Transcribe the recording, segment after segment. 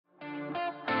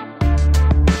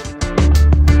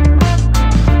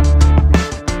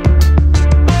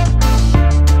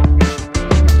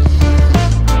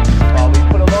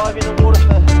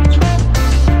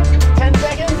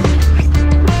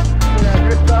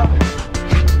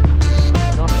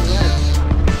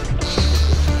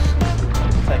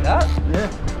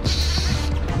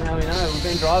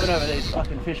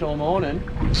fish all morning.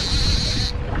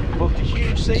 Booked a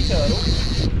huge sea turtle.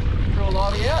 Threw a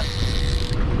livey out.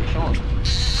 Fish on.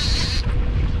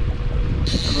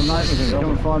 Have a mate with him, come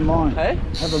and find mine. Hey?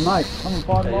 Have a mate, come and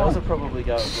find mine. Yours will probably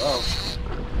go as well.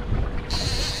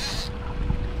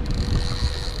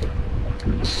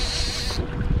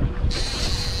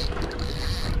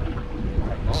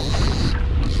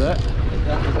 What's that?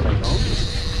 That doesn't take long.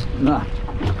 Nah.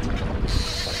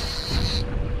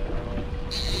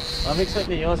 I'm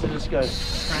expecting yours to just go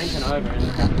cranking over and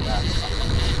look after that.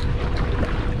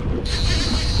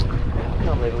 I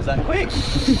can't believe it was that quick.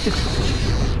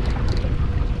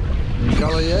 You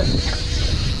shallow yet?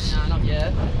 No, not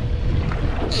yet.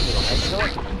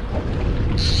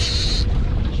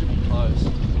 Should be close.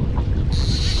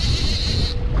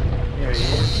 Here he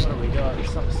is. What have we got?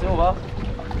 It's something silver.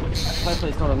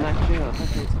 Hopefully it's not a Mackerel.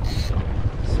 Hopefully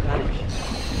it's Spanish.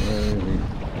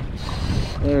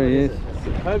 There he is. It's a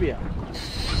cobia.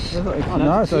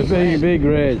 No, it's a big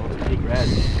red. Big red.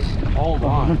 Oh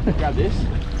my. Grab this.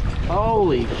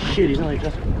 Holy shit, he's only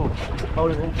just cooked.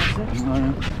 Hold it there for a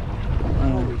second.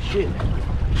 Holy shit.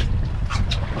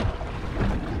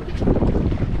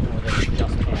 Oh, that's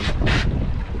just canned.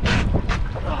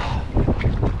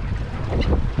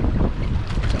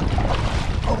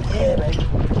 Oh yeah, baby.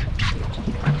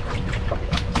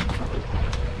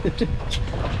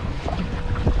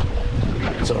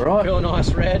 It's alright. Real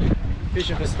nice red.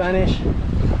 Fishing for Spanish.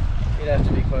 You'd have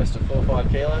to be close to 4 or 5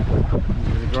 kilo.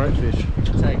 It's a great fish.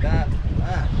 Take that.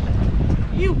 Ah.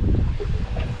 You.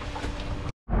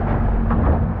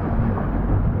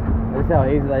 This is how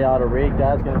easy they are to rig.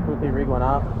 Dad's going to quickly rig one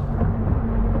up.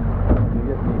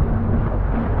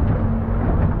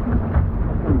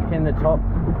 Pin the top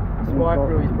spike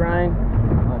through his brain,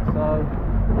 like so.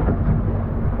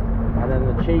 And then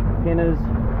the cheek pinners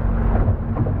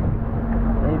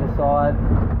either side.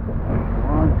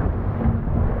 One.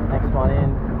 Next one in.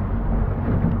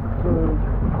 Two.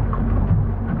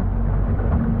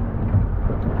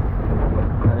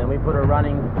 And then we put a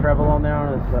running treble on there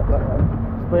on a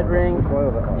split ring.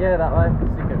 Yeah, that way.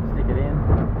 Stick it in.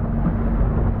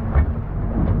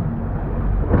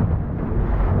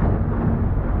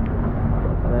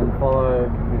 And then follow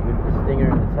with the stinger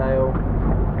in the tail.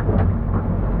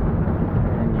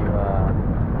 And you,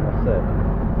 that's it.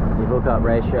 Your hookup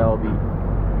ratio will be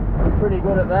pretty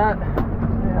good at that.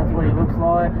 That's what he looks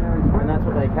like, and that's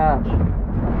what they catch.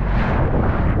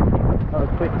 Have a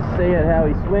quick see at how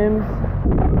he swims.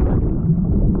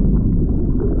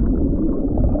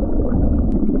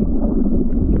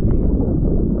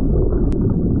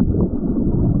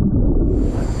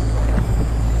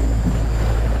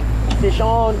 Fish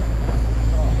on!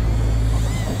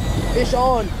 Fish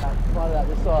on! Slide it out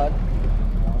this side.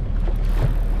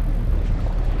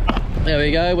 There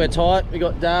we go, we're tight. We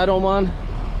got Dad on one.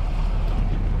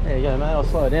 There you go, mate, I'll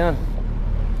slow it down.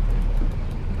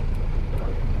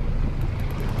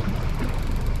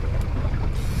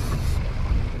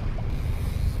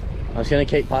 I'm just going to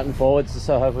keep putting forwards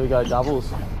so hopefully we go doubles.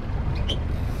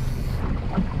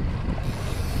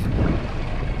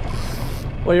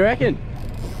 What do you reckon?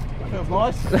 Feels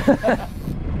nice.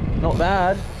 Not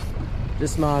bad.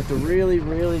 Just marked a really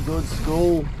good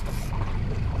school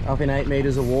up in 8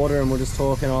 meters of water, and we're just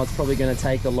talking, oh, it's probably going to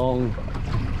take the long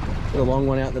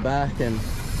one out the back, and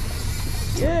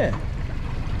yeah,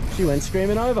 she went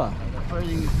screaming over.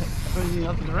 Feeding the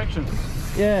other direction.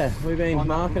 Yeah, we've been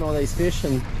marking all these fish,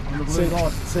 and as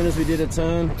soon as we did a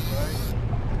turn.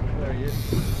 There he is.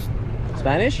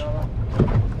 Spanish?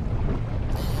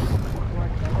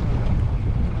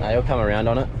 No, he'll come around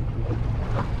on it.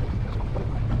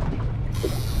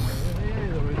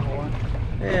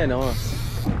 Yeah, nice.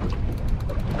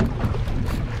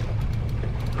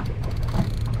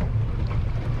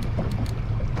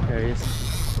 There he is.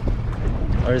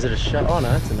 Or is it a shot? Oh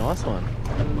no, it's a nice one.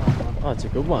 Oh, it's a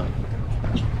good one.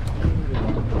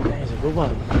 Yeah, he's a good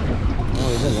one. Oh,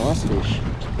 he's a nice fish.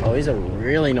 Oh, he's a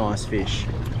really nice fish.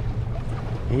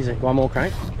 He's a, one more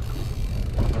crank.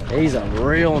 He's a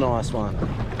real nice one.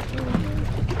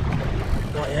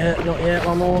 Not yet, not yet,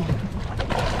 one more.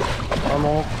 One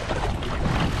more.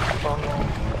 One more.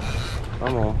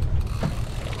 One more.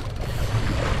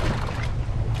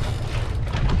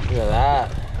 Look at that.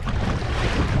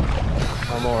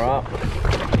 One more up.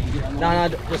 No,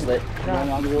 just let.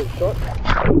 No, shot.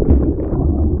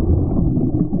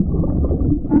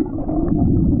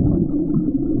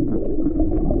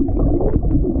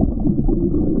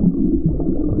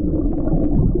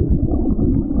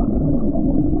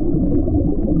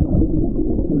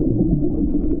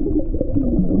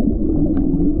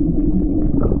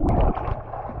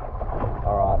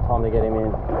 Alright, time to get him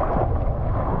in.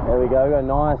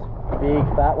 nice, big,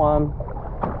 fat one.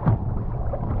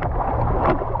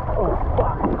 Oh,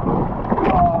 fuck.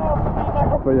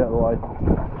 I'll put it out of the way.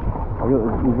 I've got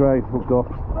the drag hooked off.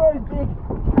 Oh, he's big.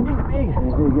 He's big.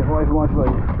 He's going to get away from my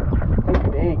feet. He's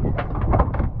big.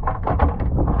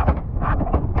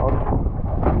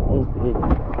 He's big.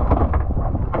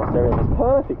 Lost everything.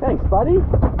 Perfect. Thanks, buddy.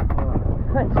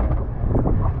 Thanks.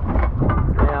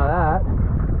 Now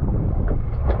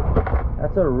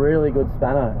that's a really good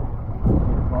spanner.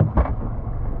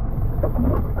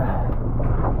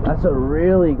 That's a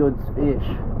really good fish.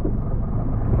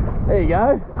 There you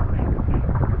go.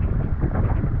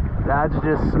 Dad's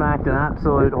just smacked an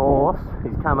absolute horse.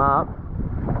 He's come up.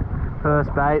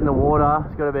 First bait in the water.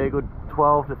 It's got to be a good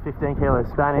 12 to 15 kilo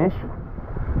Spanish.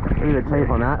 Look at the teeth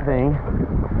on that thing.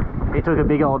 He took a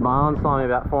big old marlin slimy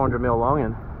about 400 mil long,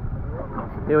 and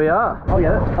here we are. I'll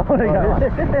get it. I want to go.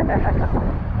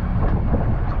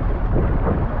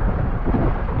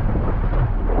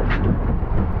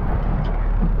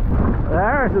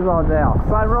 Harris is on now.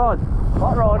 Same rod.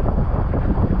 Hot rod.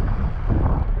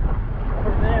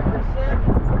 Put it there for a sec.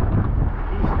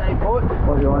 You stay put.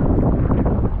 What do you want?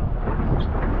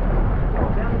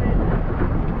 Down a bit.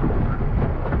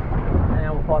 Now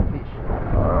we'll fight fish.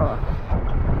 Alright.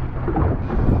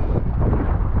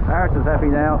 Harris is happy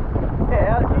now.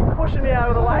 Yeah, you're pushing me out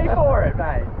of the way for it,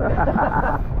 mate.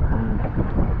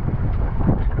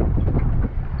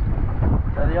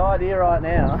 So the idea right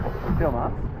now, film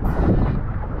us.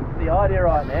 The idea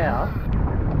right now,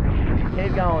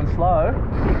 keep going slow,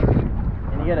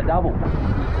 and you get a double.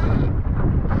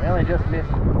 We only just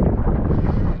missed. I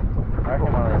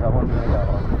reckon one of these other ones is going to go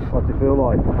on. What's it feel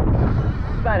like?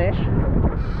 Spanish.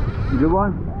 You good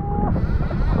one?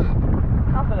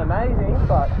 Nothing amazing,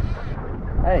 but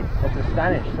hey, it's a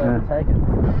Spanish, so Yeah. we'll take it.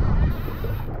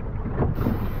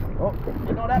 Oh,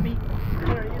 you're not happy.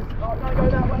 There he is. Oh, don't go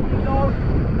that way, you dog.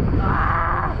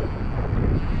 Ah!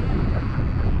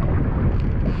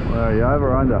 Where are you, over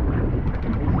or under?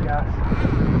 He's just...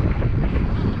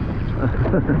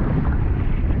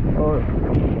 Oh,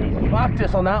 He's fucked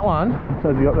us on that one. so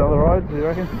have you got the other road, do you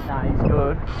reckon? Nah, he's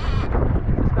good.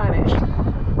 Spanish.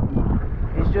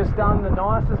 He's just done the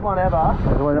nicest one ever.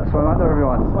 Swim under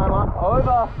everyone. Swam up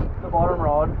over the bottom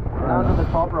rod, under the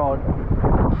top rod,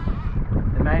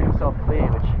 and made himself clear,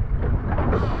 which...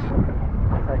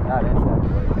 I'll take that any day,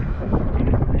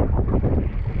 please.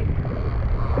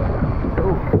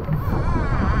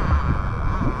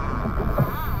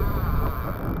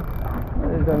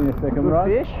 He's having a second Good run.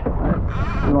 fish.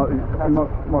 He might be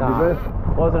best.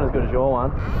 Wasn't as good as your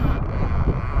one.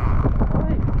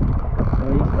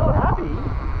 He's not happy.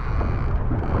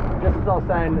 Just as I was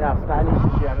saying, our Spanish,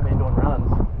 you haven't been doing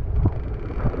runs.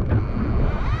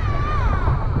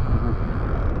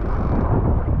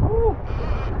 Woo.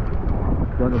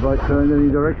 Do you want the boat turned any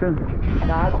direction?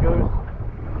 Nah, it's good.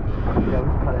 Yeah, we'll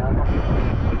just cut out.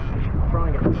 Try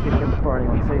and get this fish in before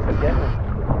anyone sees us getting it.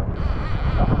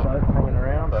 Couple of boats hanging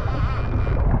around, but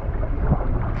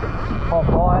hot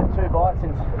bite, 2 bites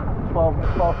in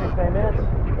 12-15 minutes.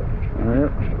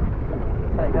 Yep.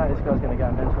 Take that, this guy's going to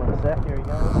go mental in a sec. Here he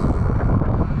goes.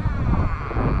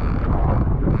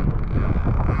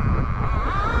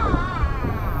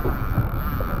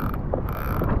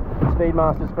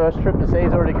 Speedmaster's first trip to sea,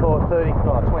 he's already caught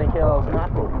 20 kilos of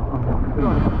mackerel. Good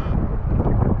on him.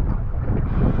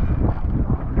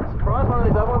 Surprised one of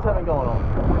these other ones haven't gone on.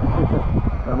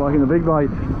 They're liking the big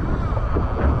baits.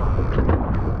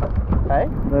 Hey?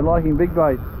 They're liking big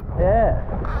baits. Yeah.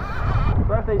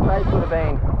 So if these baits would have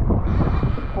been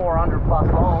 400 plus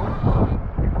long.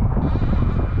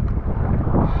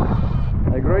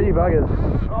 They're greedy buggers.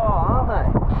 Oh, aren't they?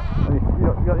 You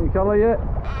got any colour yet?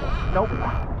 Nope.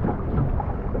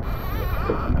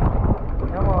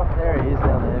 Come on, there he is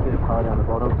down there, a bit of colour down the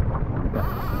bottom.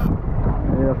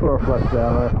 Yeah, I saw a flash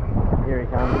down there. Here he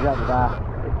comes, he's at the back.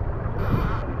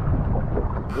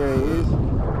 Here he is.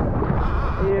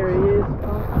 Here he is.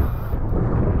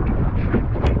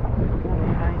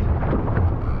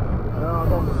 Oh,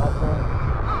 don't do that, man.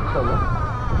 So look.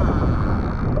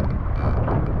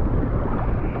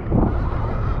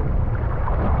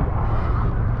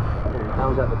 Here he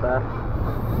comes at the back.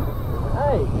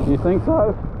 Hey! You think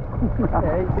so?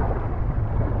 Hey.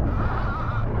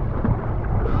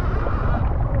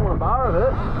 I want a bar of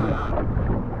it.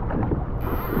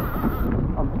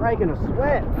 I'm breaking a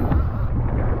sweat.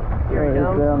 Here he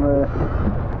comes. Down there.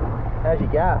 How's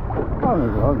your gap? Oh,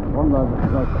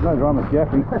 no drama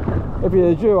gapping. If you're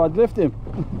a Jew, I'd lift him.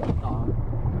 Oh.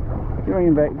 Bring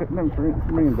him back.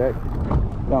 Bring him back.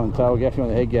 Go and tail gaff you on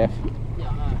the head gaff. Yeah,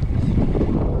 I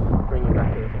know. Bring him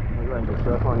back here. We're going to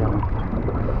surf on you.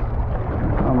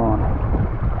 Come on.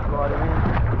 Slide him in.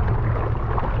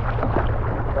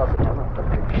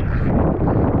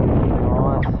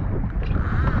 Nice.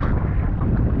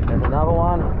 There's another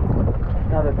one.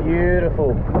 Another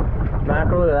beautiful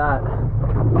mackerel. Look at that.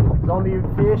 Zombie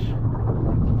fish.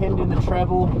 Pinned in the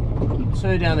treble.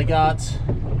 2 down the guts.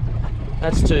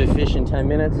 That's 2 fish in 10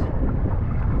 minutes.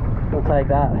 We'll take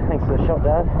that. Thanks for the shot,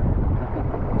 Dad.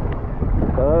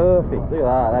 Perfect. Look at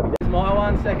that. That'd be There's my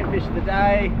one. Second fish of the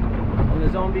day. On the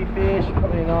zombie fish.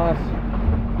 Probably nice. I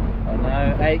don't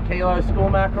know, 8 kilo school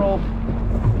mackerel.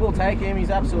 We'll take him. He's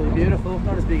absolutely beautiful.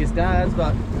 Not as big as Dad's,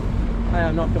 but hey,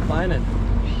 I'm not complaining.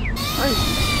 Hey.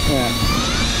 Yeah.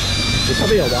 It's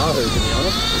probably a wahoo, to be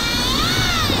honest.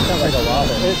 Sounds like a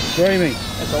wahoo. It's screaming.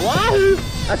 It's a wahoo!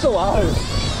 That's a wahoo.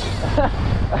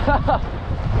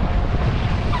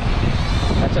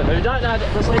 That's a who? Don't know.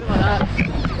 Just leave it like that.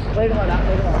 Leave it like that.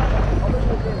 Leave it like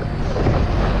that.